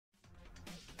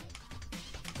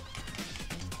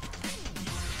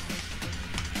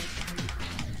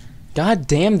God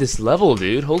damn this level,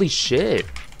 dude. Holy shit.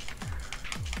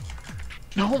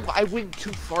 No, I went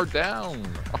too far down.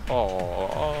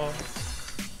 Oh.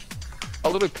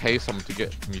 I'll literally pay someone to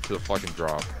get me to the fucking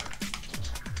drop.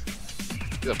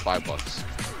 Get $5.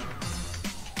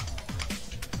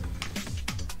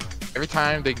 Every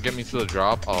time they can get me to the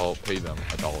drop, I'll pay them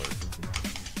 $1.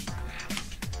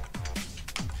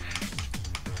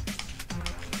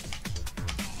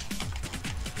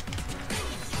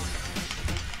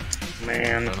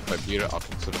 Man. And if I beat it, I'll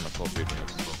consider myself beating it.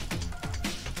 So.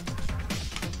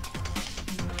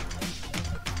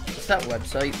 What's that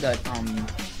website that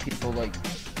people like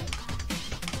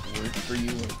work for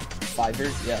you, like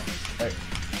Fiverr? Yeah.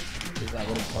 Is that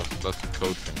what it's called? That's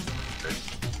coaching. Okay.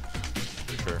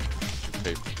 For sure. You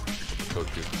pay people to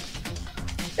coach you.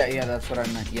 Yeah, that's what I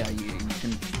meant. Yeah, you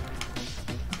can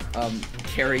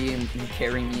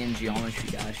carry me in geometry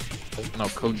dash. No,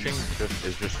 coaching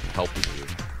is just helping you.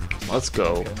 Let's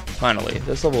go. Finally.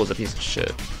 This level is a piece of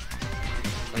shit.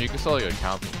 I mean, you can sell your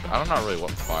accounts. I don't know really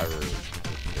what Fiverr is.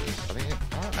 I think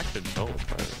I don't actually know what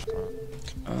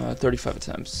Fiverr is. 35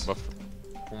 attempts. But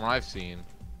from what I've seen,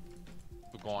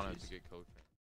 people go on it to get coached.